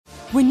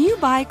When you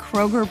buy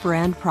Kroger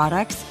brand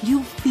products,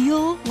 you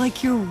feel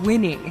like you're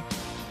winning.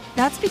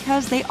 That's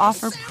because they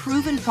offer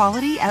proven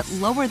quality at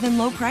lower than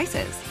low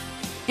prices.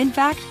 In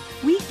fact,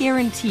 we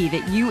guarantee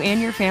that you and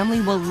your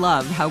family will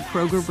love how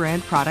Kroger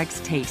brand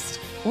products taste,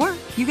 or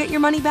you get your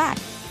money back.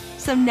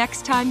 So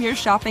next time you're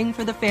shopping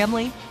for the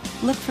family,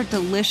 look for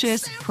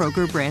delicious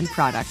Kroger brand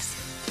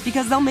products,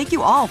 because they'll make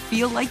you all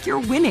feel like you're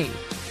winning.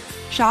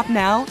 Shop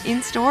now,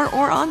 in-store,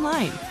 or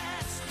online.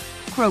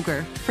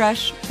 Kroger,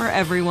 fresh for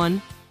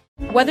everyone.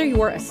 Whether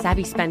you're a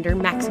savvy spender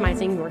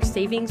maximizing your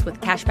savings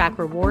with cashback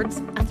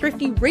rewards, a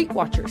thrifty rate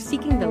watcher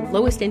seeking the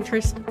lowest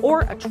interest,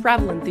 or a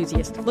travel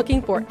enthusiast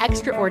looking for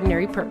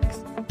extraordinary perks,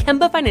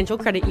 Kemba Financial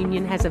Credit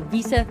Union has a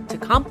visa to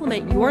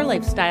complement your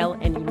lifestyle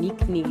and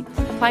unique needs.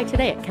 Apply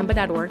today at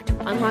Kemba.org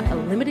to unlock a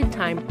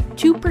limited-time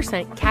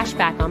 2% cash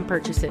back on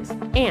purchases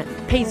and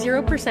pay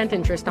 0%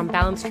 interest on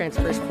balance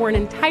transfers for an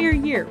entire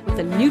year with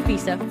a new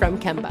visa from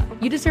Kemba.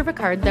 You deserve a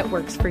card that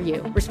works for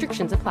you.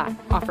 Restrictions apply.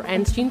 Offer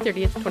ends June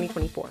 30th,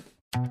 2024.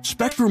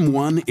 Spectrum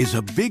One is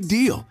a big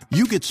deal.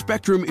 You get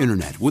Spectrum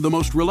Internet with the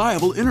most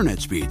reliable internet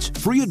speeds,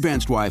 free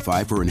advanced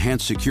Wi-Fi for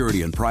enhanced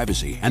security and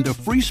privacy, and a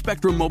free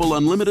Spectrum Mobile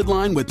Unlimited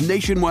line with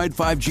nationwide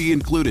 5G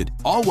included,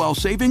 all while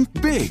saving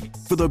big.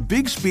 For the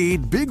big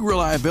speed, big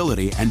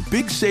reliability, and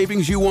big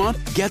savings you want,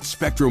 get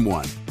Spectrum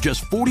One.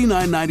 Just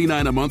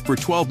 $49.99 a month for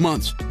 12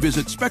 months.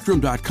 Visit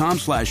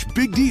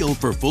spectrum.com/big deal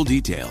for full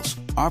details.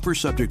 Offer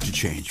subject to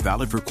change.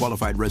 Valid for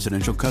qualified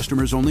residential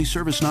customers only.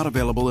 Service not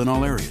available in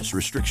all areas.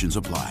 Restrictions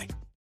apply.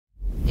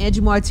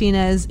 Angie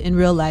Martinez in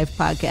Real Life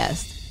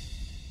podcast.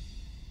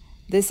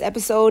 This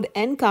episode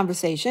and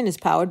conversation is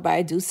powered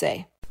by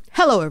Douce.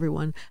 Hello,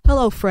 everyone.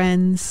 Hello,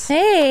 friends.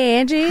 Hey,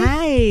 Angie.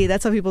 Hi.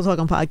 That's how people talk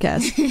on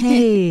podcasts.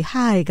 Hey.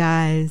 Hi,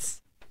 guys.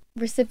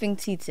 We're sipping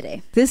tea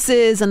today. This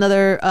is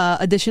another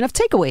edition of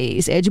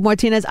Takeaways, Angie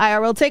Martinez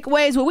IRL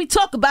Takeaways, where we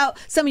talk about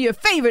some of your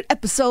favorite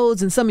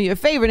episodes and some of your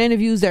favorite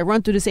interviews that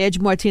run through this Angie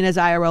Martinez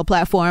IRL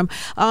platform.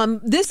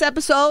 This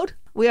episode,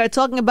 we are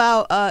talking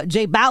about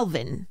J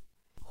Balvin,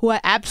 who I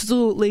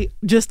absolutely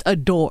just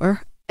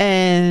adore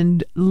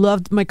and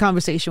loved my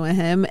conversation with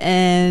him,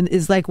 and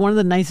is like one of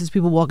the nicest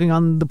people walking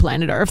on the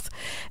planet Earth.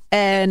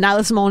 And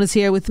Nyla Simone is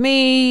here with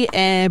me,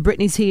 and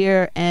Brittany's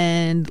here.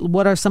 And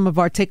what are some of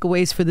our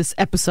takeaways for this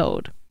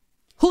episode?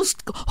 Who's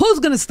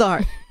gonna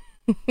start?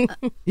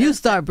 You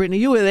start, Brittany.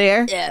 You were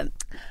there. Yeah.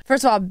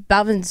 First of all,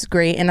 Balvin's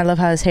great, and I love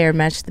how his hair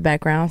matched the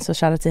background. So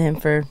shout out to him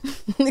for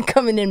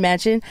coming in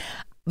matching.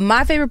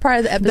 My favorite part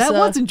of the episode. That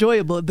was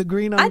enjoyable. The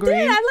green on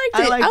green. I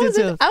liked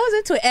it. I was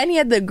into it. And he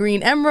had the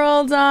green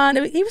emeralds on.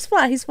 He was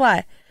fly. He's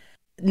fly.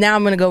 Now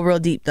I'm going to go real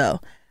deep, though.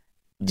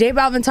 J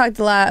Balvin talked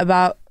a lot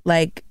about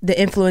like the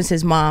influence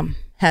his mom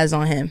has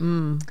on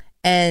him.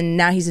 And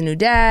now he's a new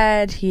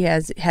dad. He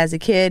has a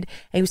kid.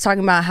 And he was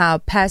talking about how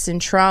passing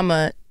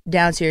trauma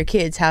down to your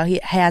kids, how he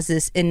has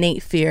this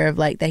innate fear of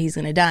like that he's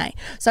going to die.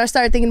 So I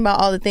started thinking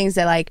about all the things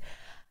that like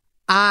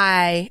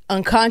I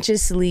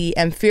unconsciously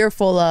am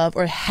fearful of,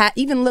 or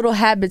even little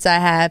habits I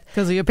have.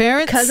 Because of your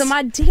parents? Because of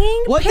my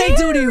dang What parents.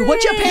 they do to you?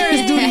 What your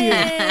parents do to you?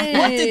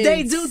 What did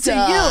they do to you?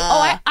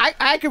 Oh,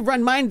 I could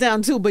run mine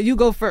down too, but you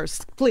go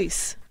first,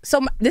 please.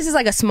 So this is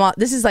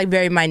like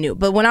very minute.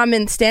 But when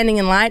I'm standing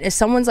in line, if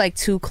someone's like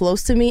too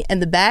close to me in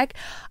the back,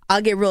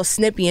 I'll get real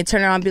snippy and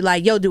turn around and be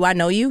like, yo, do I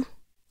know you?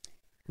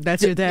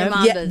 That's your dad?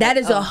 Yeah, that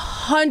is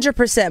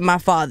 100% my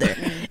father.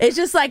 It's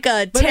just like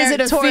a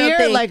territorial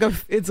thing. Like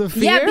it's a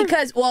fear? Yeah,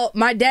 because, well,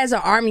 my dad's an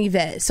Army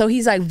vet, so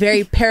he's like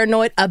very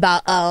paranoid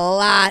about a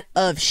lot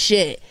of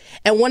shit.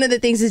 And one of the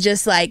things is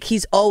just like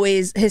his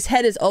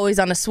head is always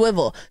on a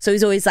swivel. So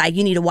he's always like,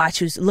 you need to watch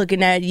who's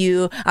looking at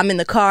you. I'm in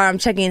the car, I'm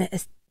checking.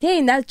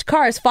 Dang, that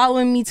car is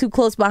following me too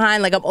close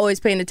behind. Like, I'm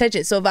always paying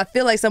attention. So if I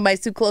feel like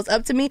somebody's too close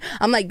up to me,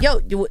 I'm like, yo,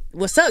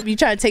 what's up? You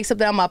trying to take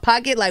something out of my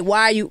pocket? Like,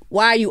 why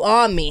are you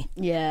on me?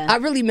 Yeah. I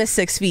really miss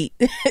 6 feet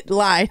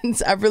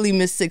lines. I really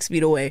miss 6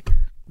 feet away.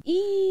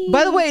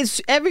 By the way,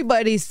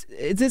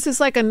 this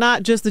is like a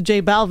not just a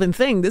J Balvin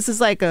thing. This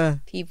is like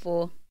a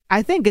people.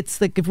 I think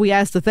it's like if we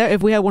asked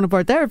if we had one of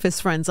our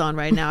therapist friends on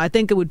right now, I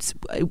think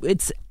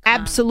it's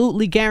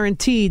absolutely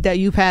guaranteed that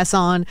you pass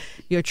on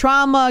your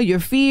trauma, your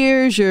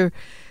fears, your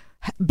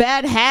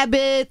bad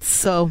habits.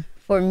 So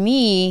For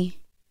me,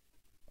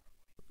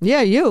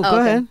 yeah, go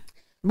ahead.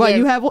 Well, Yeah.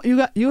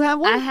 you have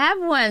one? I have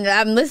one.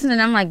 I'm listening.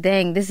 I'm like,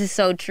 dang, this is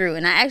so true.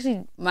 And I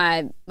actually,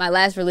 my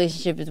last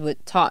relationship is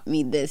what taught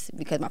me this,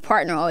 because my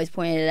partner always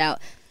pointed it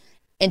out.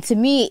 And to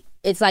me,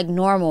 it's like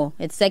normal.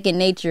 It's second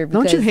nature.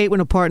 Don't you hate when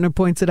a partner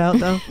points it out,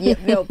 though? Yeah,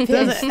 no,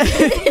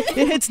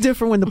 It hits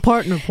different when the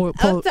partner I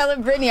was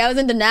telling Brittany, I was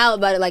in denial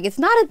about it. Like, it's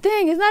not a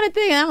thing. It's not a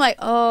thing. And I'm like,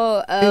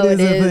 it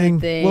is a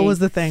thing. What was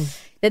the thing?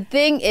 The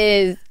thing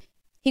is,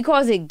 he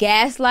calls it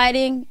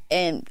gaslighting.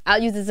 And I'll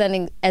use this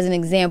as an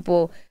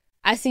example.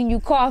 I seen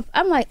you cough.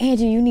 I'm like,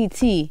 Angie, you need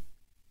tea.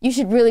 You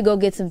should really go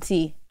get some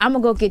tea. I'm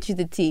gonna go get you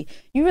the tea.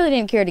 You really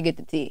didn't care to get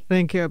the tea. I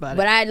didn't care about it.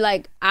 But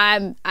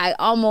I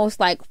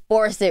almost like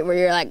force it where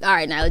you're like, all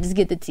right, now let's just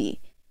get the tea.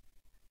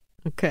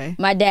 Okay.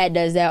 My dad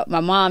does that. My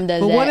mom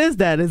does that. But what is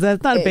that? Is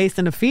that not based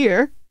in a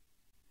fear?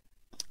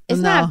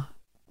 It's not.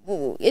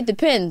 It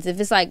depends. If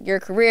it's like your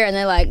career and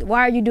they're like,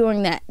 why are you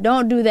doing that?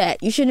 Don't do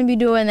that. You shouldn't be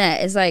doing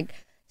that. It's like,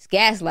 it's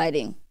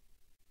gaslighting.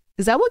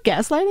 Is that what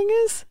gaslighting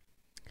is?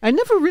 I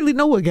never really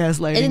know what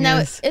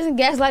gaslighting is. Isn't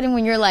gaslighting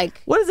when you're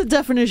like... What is the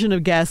definition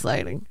of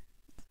gaslighting?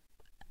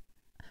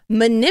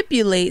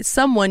 Manipulate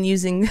someone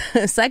using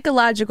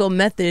psychological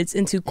methods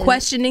into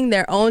questioning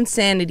their own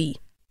sanity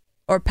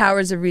or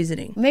powers of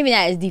reasoning. Maybe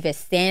not as deep as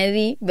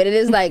sanity, but it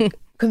is like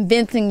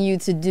convincing you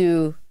to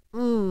do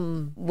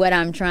what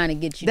I'm trying to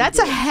get you That's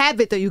to do. a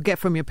habit that you get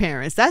from your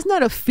parents. That's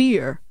not a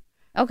fear.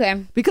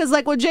 Okay. Because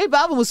like what J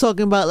Balvin was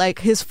talking about, like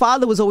his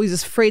father was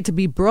always afraid to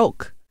be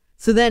broke.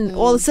 So then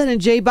all of a sudden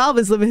J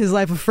Balvin's living his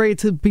life afraid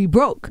to be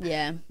broke.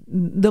 Yeah.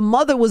 The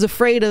mother was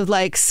afraid of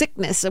like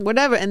sickness or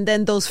whatever. And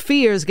then those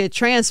fears get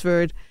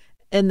transferred.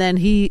 And then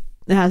he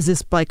has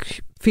this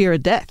like fear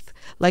of death,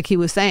 like he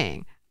was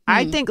saying.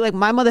 I think like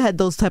my mother had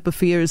those type of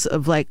fears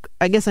of like,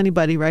 I guess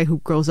anybody, right, who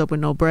grows up with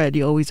no bread,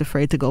 you're always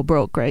afraid to go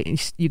broke, right?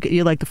 And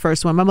you're like the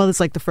first one. My mother's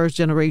like the first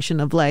generation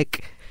of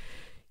like,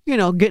 you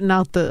know, getting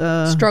out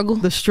the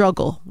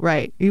struggle,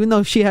 right? Even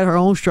though she had her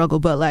own struggle,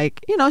 but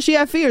like, you know, she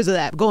had fears of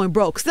that, going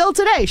broke. Still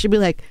today, she'd be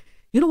like,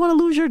 you don't want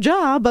to lose your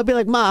job. I'd be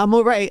like, Ma, I'm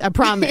all right. I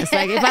promise.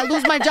 Like, if I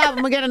lose my job,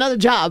 I'm going to get another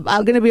job.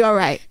 I'm going to be all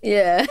right.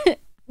 Yeah.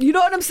 You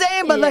know what I'm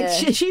saying? But like,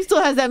 she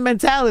still has that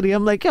mentality.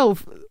 I'm like, yo,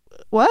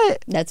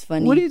 what? That's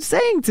funny. What are you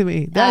saying to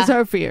me? That's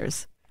her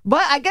fears.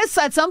 But I guess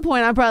at some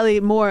point, I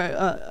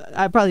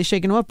probably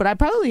shaken them up, but I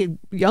probably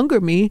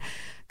younger me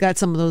got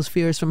some of those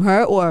fears from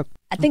her. Or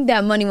I think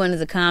that money one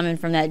is a common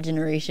from that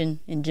generation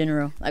in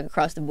general, like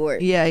across the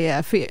board.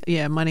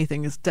 Yeah, money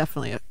thing is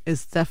definitely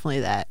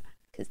that.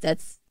 Because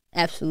that's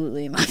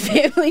absolutely in my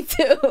family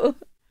too.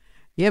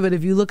 Yeah, but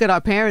if you look at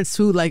our parents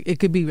too, like it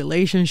could be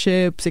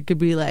relationships, it could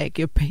be like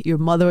your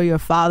mother or your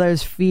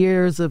father's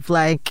fears of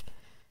like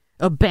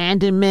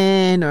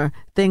abandonment or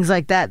things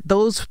like that.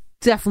 Those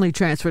definitely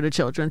transfer to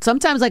children.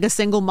 Sometimes like a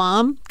single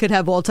mom could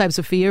have all types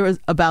of fears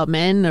about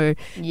men or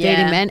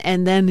dating men,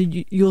 and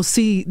then you'll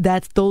see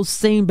that those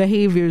same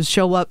behaviors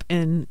show up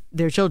in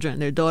their children,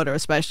 their daughter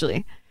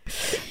especially.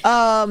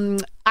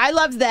 I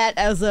love that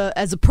as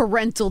a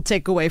parental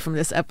takeaway from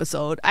this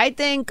episode. I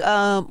think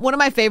one of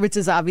my favorites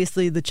is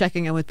obviously the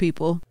checking in with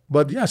people.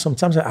 But yeah,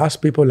 sometimes I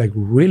ask people like,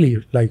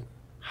 really, like,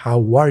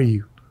 how are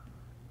you?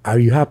 Are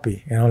you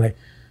happy? You know, like,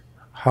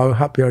 how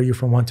happy are you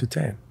from 1 to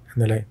 10? And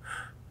they're like,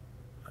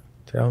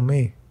 tell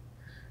me.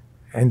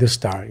 And they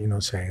start, you know,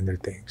 saying their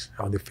things,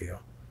 how they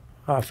feel.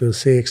 Oh, I feel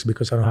 6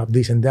 because I don't have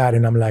this and that.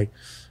 And I'm like,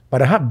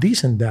 but I have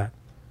this and that.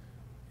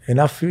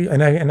 And I feel,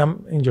 and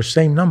I'm in your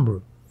same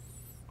number.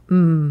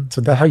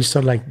 So that's how you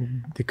start like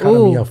the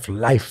economy of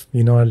life,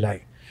 you know,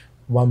 like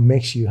what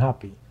makes you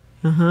happy.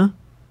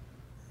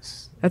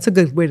 That's a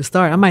good way to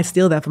start. I might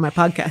steal that for my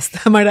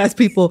podcast. I might ask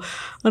people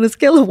on a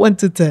scale of 1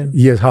 to 10.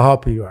 Yes, how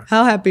happy you are.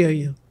 How happy are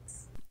you?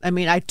 I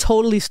mean, I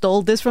totally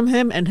stole this from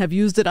him and have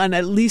used it on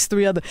at least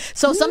 3 other.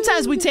 So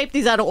sometimes we tape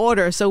these out of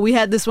order. So we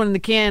had this one in the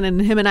can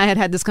and him and I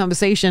had this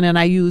conversation and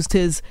I used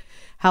his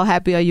how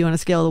happy are you on a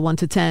scale of 1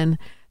 to 10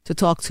 to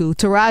talk to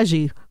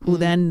Taraji, who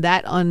then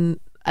that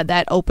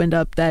opened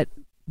up that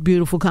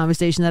beautiful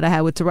conversation that I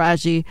had with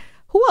Taraji.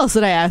 Who else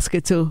did I ask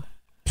it to?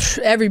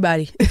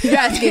 Everybody. You're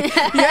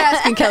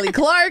asking Kelly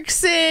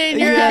Clarkson.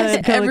 You're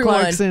asking Kelly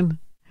everyone. Clarkson.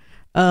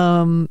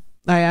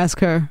 I asked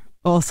her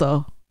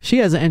also. She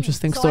has an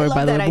interesting story,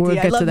 by the way. We'll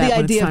get to that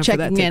when it's time for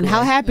that takeaway.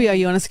 How happy are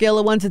you on a scale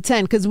of 1 to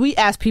 10? Because we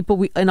ask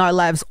people in our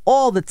lives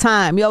all the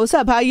time. Yo, what's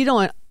up? How you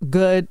doing?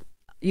 Good.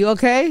 You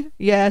okay?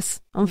 Yes,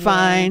 I'm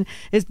fine.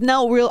 It's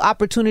no real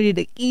opportunity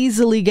to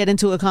easily get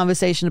into a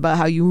conversation about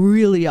how you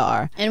really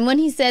are. And when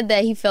he said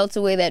that he felt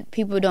a way that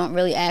people don't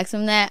really ask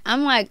him that,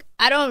 I'm like,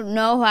 I don't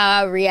know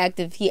how I would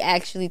react if he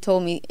actually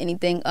told me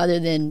anything other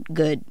than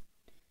good.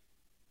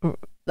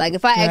 Like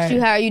if I ask you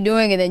how are you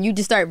doing and then you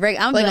just start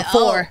breaking, I'm like like a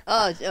 4.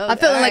 I'm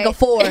feeling like a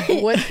 4.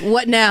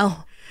 What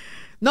now?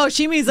 No,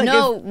 she means like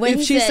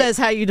if she says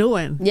how you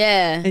doing,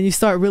 and you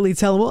start really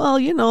telling, well,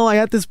 you know, I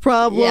got this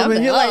problem,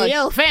 and you're like,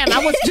 yo, fam,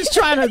 I was just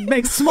trying to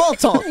make small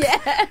talk.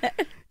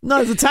 No,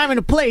 there's a time and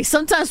a place.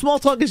 Sometimes small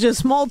talk is just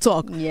small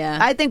talk.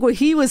 I think what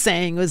he was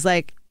saying was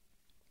like,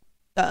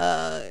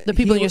 the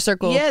people in your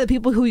circle, the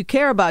people who you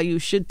care about, you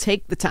should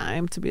take the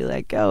time to be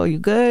like, oh, you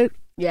good?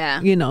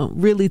 You know,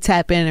 really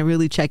tap in and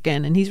really check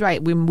in. And he's right.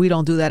 We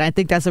don't do that. I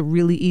think that's a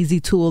really easy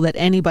tool that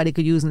anybody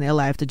could use in their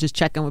life to just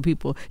check in with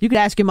people. You could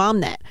ask your mom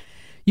that.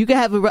 You could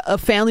have a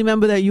family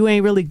member that you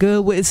ain't really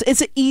good with.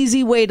 It's an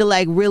easy way to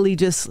like really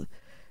just.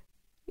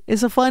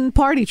 It's a fun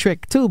party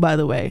trick too, by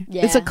the way.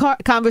 It's a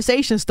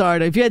conversation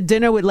starter. If you had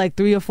dinner with like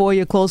 3 or 4 of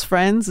your close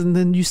friends and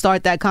then you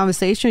start that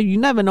conversation, you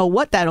never know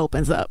what that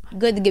opens up.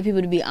 Good to get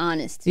people to be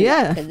honest too.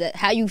 Because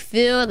how you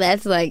feel,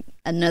 that's like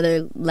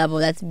another level.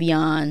 That's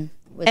beyond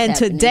what's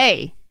happening.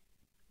 Today,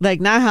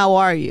 like not how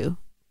are you?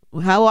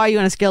 How are you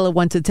on a scale of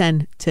 1 to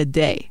 10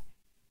 today?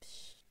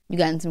 You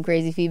gotten some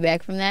crazy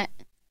feedback from that?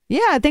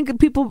 Yeah, I think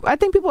it's I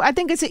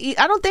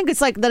don't think it's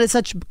like that it's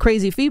such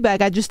crazy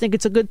feedback. I just think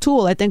it's a good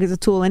tool. I think it's a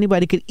tool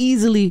anybody could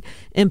easily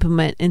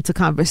implement into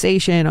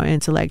conversation or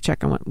into like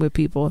checking with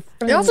people.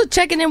 You're also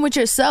checking in with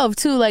yourself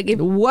too. Like if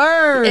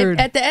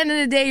at the end of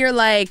the day, you're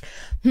like,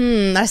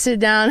 I sit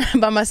down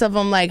by myself.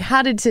 I'm like,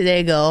 how did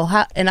today go?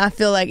 And I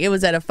feel like it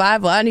was at a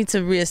 5. Well, I need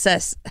to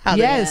reassess how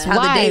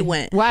the day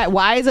went.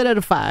 Why is it at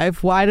a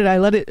 5? Why did I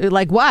let it?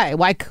 Like why?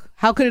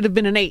 How could it have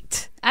been an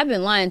 8? I've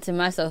been lying to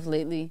myself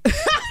lately.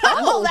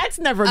 Oh, that's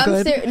never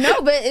good.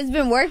 No, but it's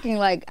been working.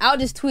 Like, I'll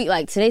just tweet,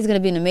 like, today's going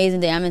to be an amazing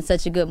day. I'm in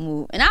such a good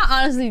mood. And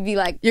I'll honestly be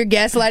like... You're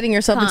gaslighting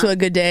yourself into a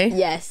good day?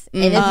 Yes.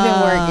 And it's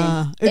been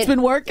working. It's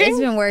been working? It's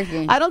been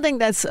working. I don't think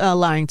that's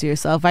lying to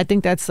yourself. I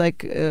think that's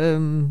like...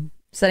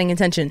 setting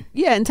intention.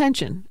 Yeah,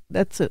 intention.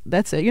 That's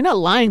it. You're not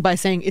lying by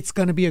saying it's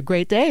going to be a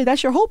great day.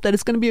 That's your hope that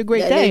it's going to be a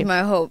great day. That is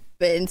my hope.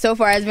 And so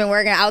far it's been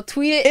working. I'll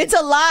tweet it. It's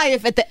a lie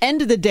if at the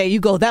end of the day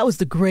you go, that was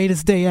the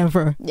greatest day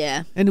ever.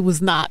 Yeah. And it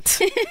was not.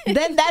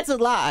 Then that's a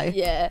lie.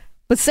 Yeah.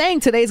 But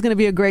saying today's going to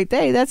be a great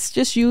day, that's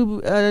just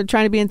you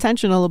trying to be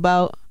intentional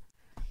about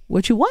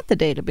what you want the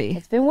day to be.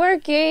 It's been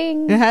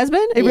working. It has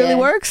been? It really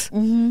works?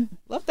 Mm-hmm.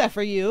 Love that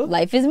for you.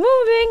 Life is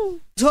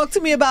moving. Talk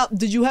to me about,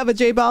 did you have a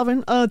J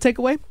Balvin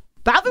takeaway?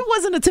 Balvin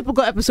wasn't a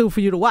typical episode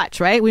for you to watch,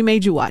 right? We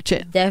made you watch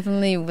it.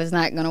 Definitely was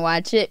not going to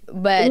watch it.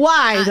 But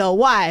why, though?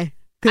 Why?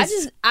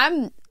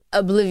 I'm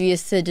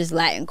oblivious to just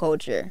Latin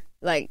culture.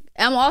 Like,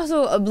 I'm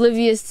also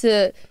oblivious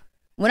to...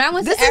 When I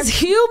went this to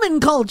is human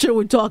culture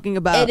we're talking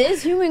about. It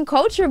is human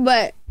culture,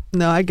 but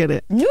no, I get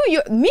it. New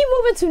York, me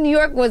moving to New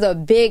York was a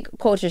big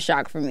culture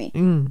shock for me.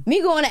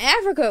 Me going to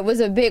Africa was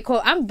a big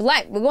I'm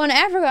black, but going to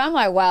Africa, I'm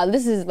like, wow,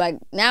 this is like,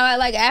 now I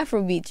like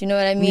Afrobeats, you know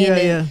what I mean?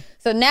 Yeah.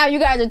 So now you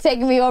guys are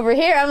taking me over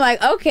here. I'm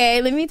like,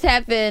 okay, let me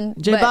tap in.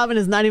 J Balvin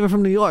is not even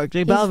from New York.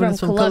 J Balvin is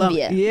from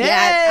Colombia.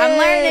 Yeah, I'm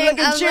learning.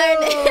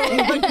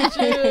 Look at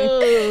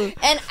you.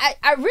 And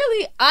I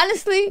really,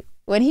 honestly,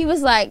 when he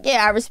was like,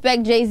 yeah, I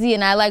respect Jay-Z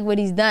and I like what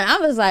he's done, I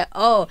was like,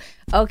 oh,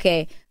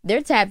 okay,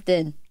 they're tapped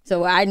in.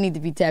 So I need to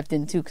be tapped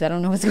in too because I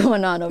don't know what's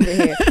going on over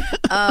here.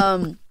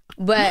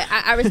 But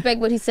I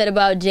respect what he said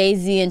about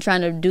Jay-Z and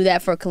trying to do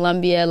that for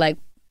Colombia, like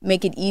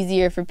make it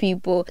easier for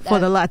people. For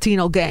the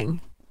Latino gang.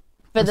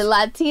 For the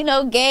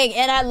Latino gang,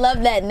 and I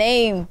love that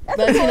name. That's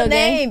Latino a cool gang?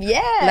 name,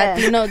 yeah.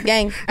 Latino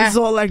gang. It's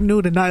all like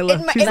new to Nyla. It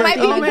might be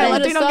because of the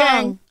Latino song.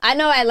 gang. I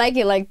know I like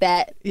it like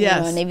that. Yes.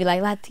 You know, and they be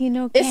like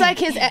Latino gang. It's like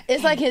his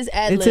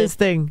ad lib. It's his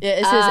thing. Yeah,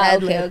 it's his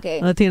ad lib.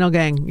 Okay. Latino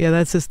gang. Yeah,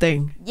 that's his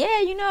thing.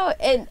 Yeah, you know,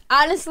 and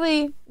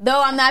honestly,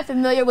 though I'm not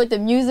familiar with the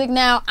music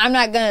now, I'm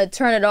not gonna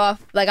turn it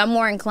off. Like, I'm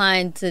more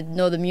inclined to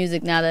know the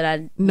music now that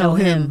I know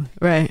him.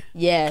 Right.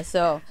 Yeah,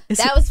 so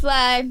that was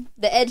fly.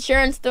 The Ed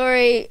Sheeran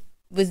story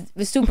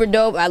was super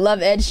dope. I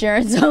love Ed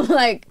Sheeran, so I'm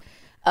like,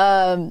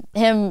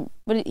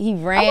 he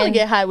ran. I want to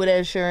get high with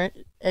Ed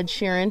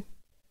Sheeran.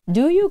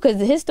 Do you?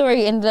 Because his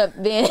story ended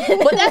up being.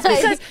 But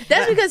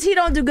that's because he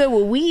don't do good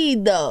with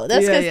weed though.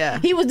 That's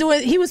because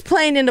he was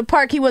playing in the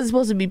park he wasn't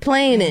supposed to be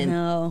playing in.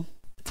 No.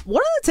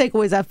 One of the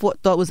takeaways I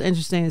thought was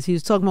interesting is he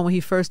was talking about when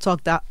he first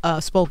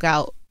spoke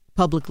out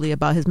publicly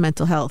about his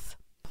mental health.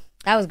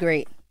 That was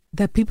great.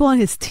 That people on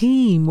his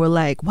team were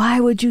like, why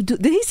would you do...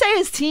 Did he say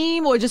his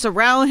team or just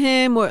around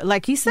him? Or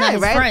like he said,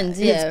 his right? friends,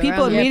 yeah. His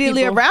people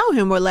immediately around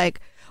him were like,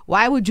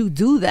 why would you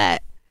do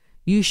that?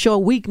 You show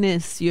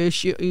weakness. You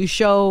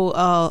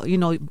show,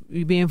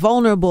 you being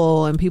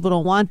vulnerable and people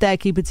don't want that.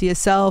 Keep it to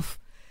yourself.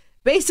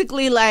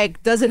 Basically,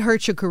 like, does it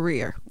hurt your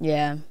career?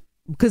 Yeah.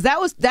 Because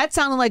that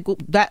sounded like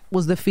that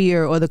was the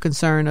fear or the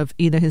concern of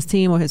either his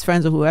team or his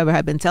friends or whoever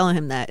had been telling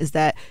him that, is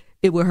that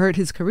it would hurt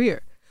his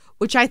career.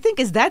 Which I think,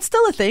 is that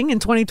still a thing in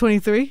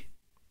 2023?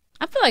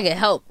 I feel like it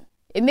helped.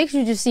 It makes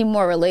you just seem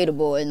more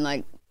relatable and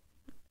like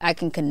I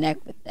can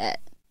connect with that.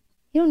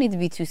 You don't need to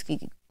be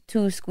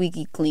too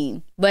squeaky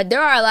clean. But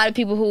there are a lot of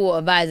people who will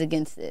advise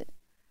against it.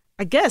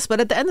 I guess, but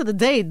at the end of the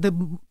day,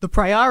 the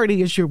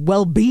priority is your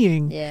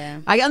well-being. Yeah.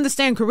 I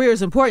understand career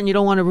is important. You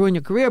don't want to ruin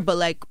your career, but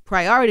like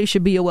priority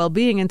should be your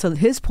well-being. And to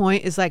his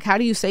point, is like, how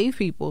do you save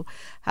people?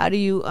 How do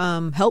you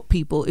help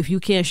people if you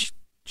can't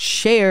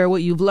share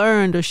what you've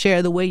learned or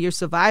share the way you're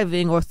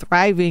surviving or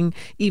thriving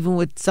even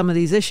with some of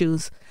these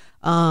issues?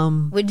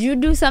 Would you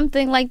do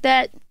something like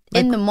that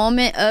in the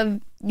moment of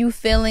you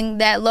feeling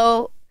that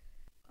low?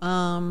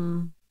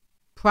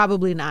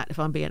 Probably not, if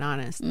I'm being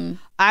honest.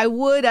 I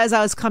would as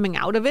I was coming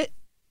out of it,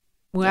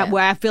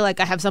 where I feel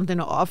like I have something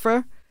to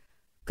offer,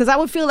 because I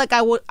would feel like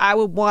I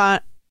would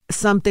want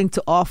something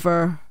to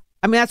offer.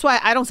 I mean, that's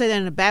why I don't say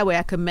that in a bad way.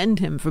 I commend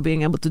him for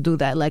being able to do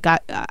that. Like I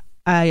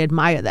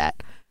admire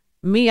that.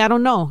 Me, I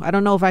don't know. I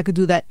don't know if I could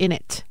do that in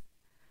it.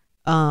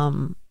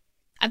 I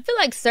feel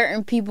like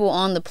certain people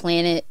on the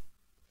planet,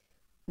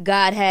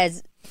 God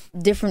has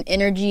different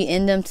energy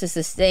in them to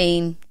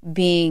sustain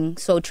being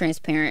so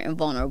transparent and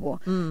vulnerable.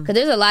 Because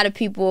there's a lot of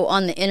people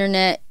on the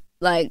internet,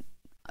 like,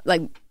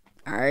 all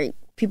right,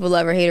 people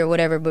love her, hate her,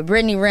 whatever, but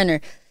Brittany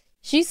Renner,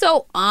 she's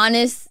so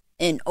honest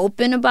and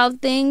open about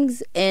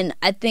things, and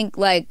I think,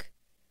 like,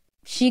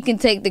 she can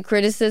take the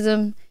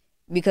criticism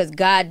because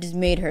God just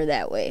made her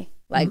that way.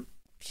 Like,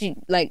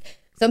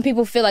 some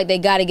people feel like they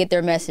got to get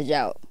their message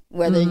out.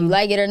 Whether you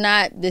like it or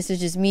not, this is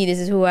just me, this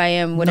is who I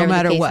am, whatever no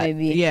matter the case what. may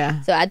be.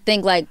 Yeah. So I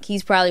think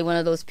he's probably one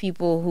of those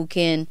people who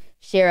can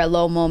share a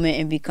low moment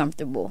and be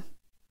comfortable.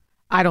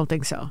 I don't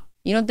think so.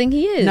 You don't think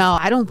he is? No,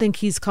 I don't think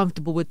he's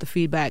comfortable with the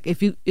feedback.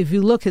 If you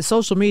look his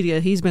social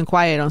media, he's been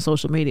quiet on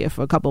social media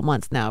for a couple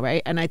months now,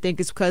 right? And I think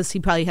it's because he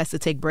probably has to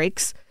take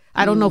breaks.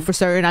 I don't know for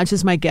certain. I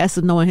just my guess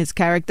of knowing his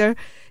character,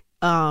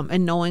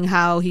 and knowing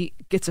how he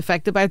gets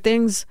affected by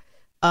things.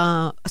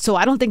 So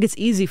I don't think it's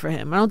easy for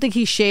him. I don't think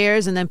he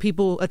shares and then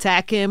people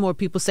attack him or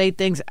people say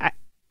things.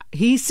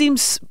 He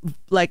seems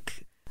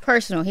like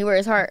personal. He wears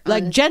his heart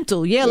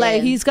gentle. Yeah,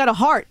 like he's got a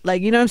heart.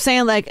 Like, you know what I'm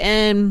saying? Like,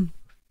 and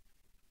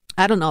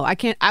I don't know. I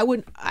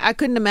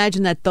couldn't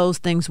imagine that those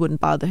things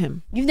wouldn't bother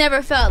him. You've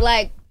never felt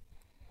like,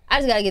 I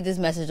just got to get this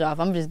message off.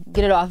 I'm just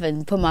get it off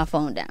and put my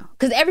phone down.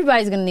 Because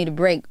everybody's going to need a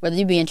break, whether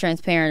you're being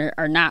transparent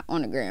or not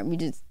on the gram.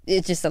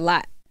 It's just a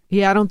lot.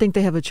 Yeah, I don't think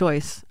they have a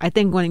choice. I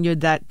think when you're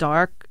that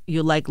dark,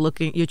 you're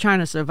you're trying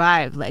to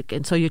survive,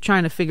 and so you're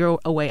trying to figure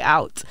a way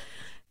out.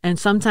 And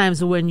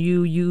sometimes when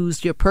you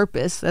use your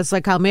purpose, that's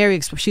like how Mary,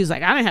 she's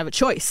like, I didn't have a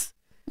choice.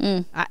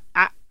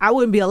 I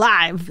wouldn't be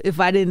alive if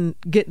I didn't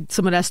get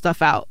some of that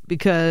stuff out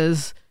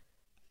because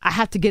I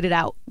have to get it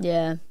out.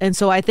 Yeah. And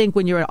so I think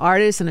when you're an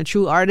artist and a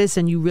true artist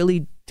and you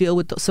really deal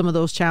with some of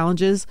those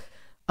challenges,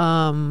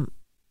 I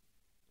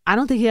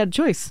don't think he had a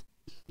choice.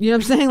 You know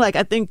what I'm saying? Like,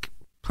 I think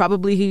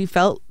probably he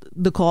felt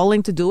the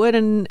calling to do it,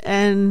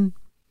 and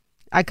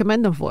I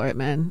commend him for it,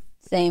 man.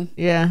 Same.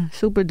 Yeah,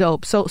 super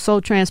dope. So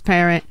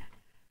transparent.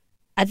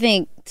 I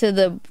think to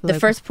the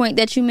first point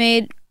that you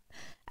made,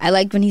 I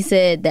liked when he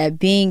said that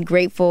being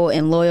grateful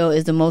and loyal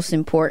is the most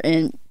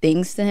important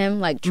things to him,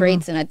 like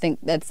traits, and I think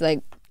that's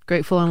like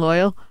grateful and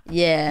loyal.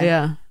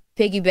 Yeah.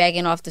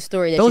 Piggybacking off the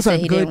story that you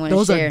said he didn't want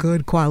to share. Those are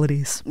good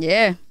qualities.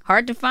 Yeah,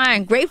 hard to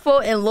find. Grateful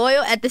and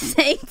loyal at the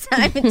same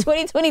time in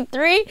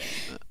 2023.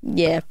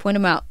 Yeah, point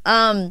them out.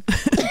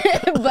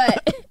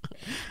 But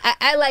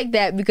I like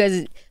that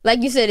because,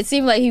 like you said, it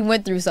seemed like he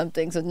went through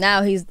something. So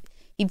now he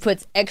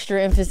puts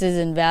extra emphasis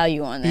and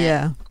value on that.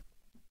 Yeah.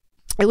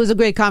 It was a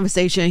great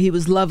conversation. He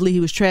was lovely.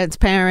 He was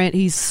transparent.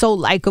 He's so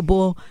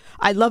likable.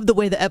 I love the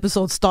way the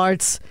episode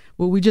starts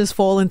where we just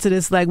fall into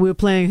this, like we're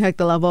playing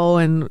Hector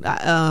Lavoe and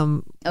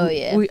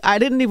I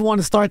didn't even want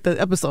to start the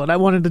episode. I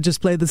wanted to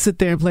just sit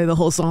there and play the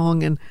whole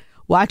song, and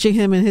watching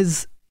him in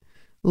his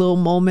little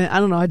moment. I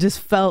don't know. I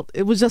just felt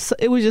it was just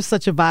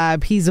such a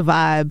vibe. He's a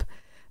vibe.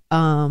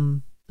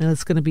 And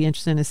it's going to be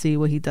interesting to see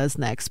what he does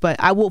next. But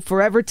I will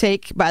forever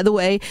take, by the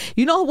way,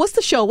 what's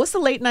the show? What's the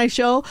late night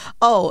show?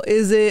 Oh,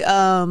 is it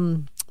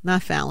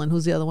not Fallon?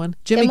 Who's the other one?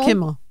 Jimmy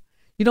Kimmel.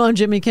 On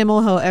Jimmy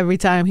Kimmel, how every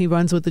time he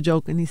runs with the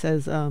joke and he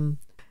says,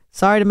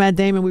 sorry to Matt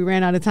Damon, we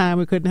ran out of time.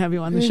 We couldn't have you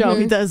on the show.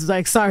 He does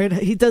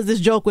he does this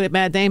joke with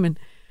Matt Damon.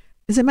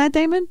 Is it Matt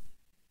Damon?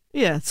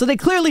 Yeah. So they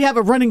clearly have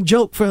a running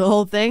joke for the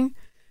whole thing.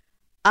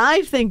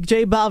 I think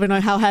J Balvin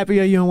on How Happy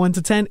Are You on 1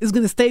 to 10 is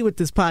going to stay with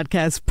this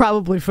podcast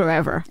probably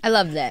forever. I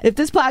love that. If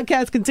this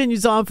podcast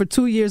continues on for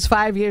 2 years,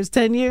 5 years,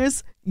 10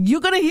 years, you're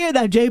going to hear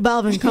that J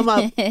Balvin come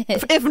up.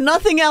 If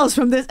nothing else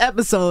from this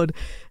episode,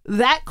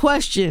 that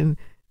question,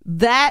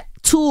 that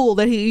tool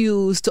that he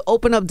used to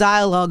open up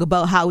dialogue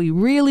about how we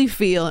really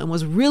feel and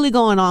what's really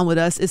going on with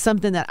us is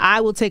something that I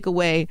will take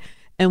away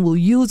and will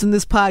use in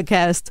this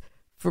podcast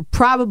for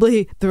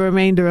probably the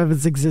remainder of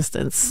its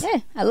existence.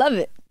 Yeah, I love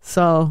it.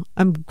 So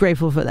I'm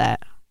grateful for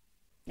that.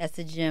 That's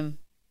a gem.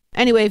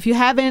 Anyway, if you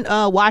haven't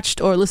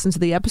watched or listened to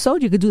the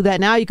episode, you could do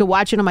that now. You can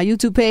watch it on my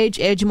YouTube page,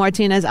 Angie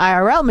Martinez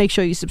IRL. Make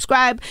sure you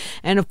subscribe.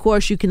 And of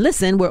course, you can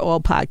listen where all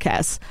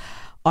podcasts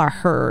are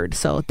heard.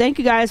 So thank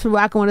you guys for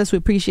rocking with us. We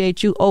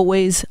appreciate you.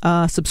 Always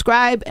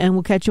subscribe, and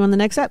we'll catch you on the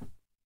next ep.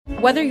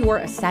 Whether you're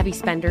a savvy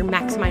spender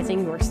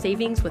maximizing your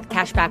savings with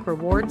cashback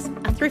rewards,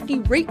 a thrifty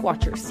rate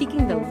watcher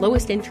seeking the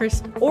lowest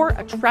interest, or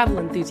a travel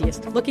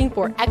enthusiast looking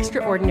for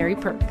extraordinary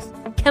perks,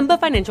 Kemba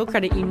Financial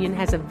Credit Union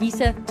has a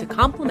visa to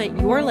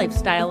complement your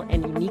lifestyle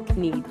and unique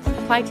needs.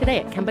 Apply today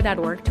at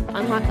Kemba.org to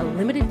unlock a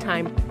limited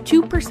time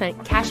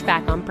 2% cash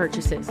back on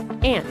purchases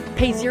and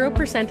pay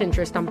 0%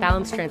 interest on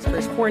balance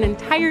transfers for an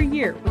entire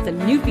year with a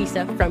new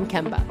visa from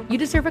Kemba. You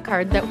deserve a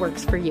card that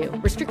works for you.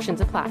 Restrictions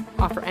apply.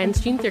 Offer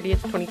ends June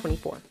 30th,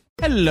 2024.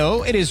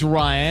 Hello, it is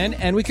Ryan,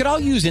 and we could all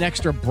use an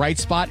extra bright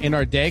spot in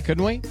our day,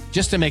 couldn't we?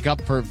 Just to make up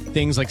for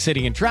things like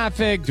sitting in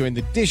traffic, doing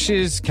the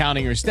dishes,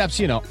 counting your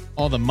steps,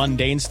 all the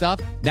mundane stuff.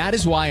 That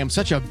is why I'm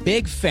such a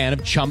big fan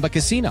of Chumba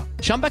Casino.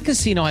 Chumba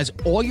Casino has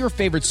all your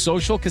favorite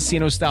social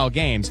casino-style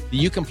games that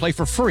you can play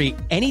for free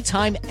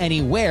anytime,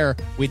 anywhere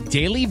with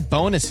daily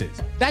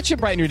bonuses. That should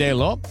brighten your day a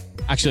little.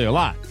 Actually, a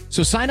lot.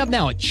 So sign up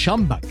now at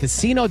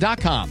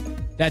ChumbaCasino.com.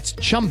 That's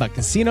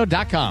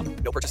ChumbaCasino.com.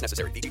 No purchase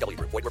necessary. VGW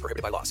Group. Void where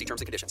prohibited by law. See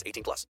terms and conditions.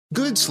 18+.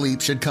 Good sleep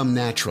should come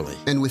naturally,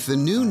 and with the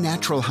new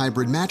Natural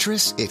Hybrid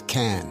mattress, it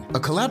can. A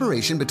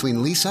collaboration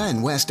between Lisa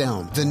and West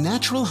Elm, the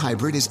Natural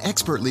Hybrid is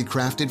expertly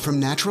crafted from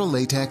natural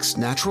latex,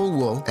 natural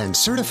wool, and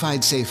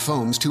certified safe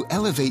foams to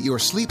elevate your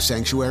sleep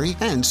sanctuary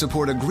and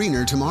support a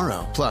greener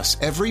tomorrow. Plus,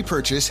 every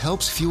purchase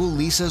helps fuel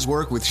Lisa's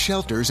work with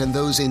shelters and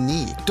those in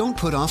need. Don't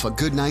put off a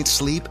good night's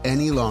sleep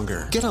any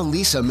longer. Get a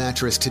Lisa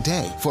mattress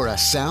today for a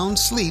sound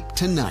sleep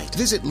tonight.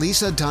 Visit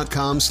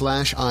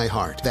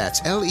lisa.com/iHeart.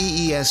 That's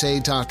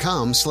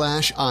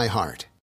LEESA.com/iHeart.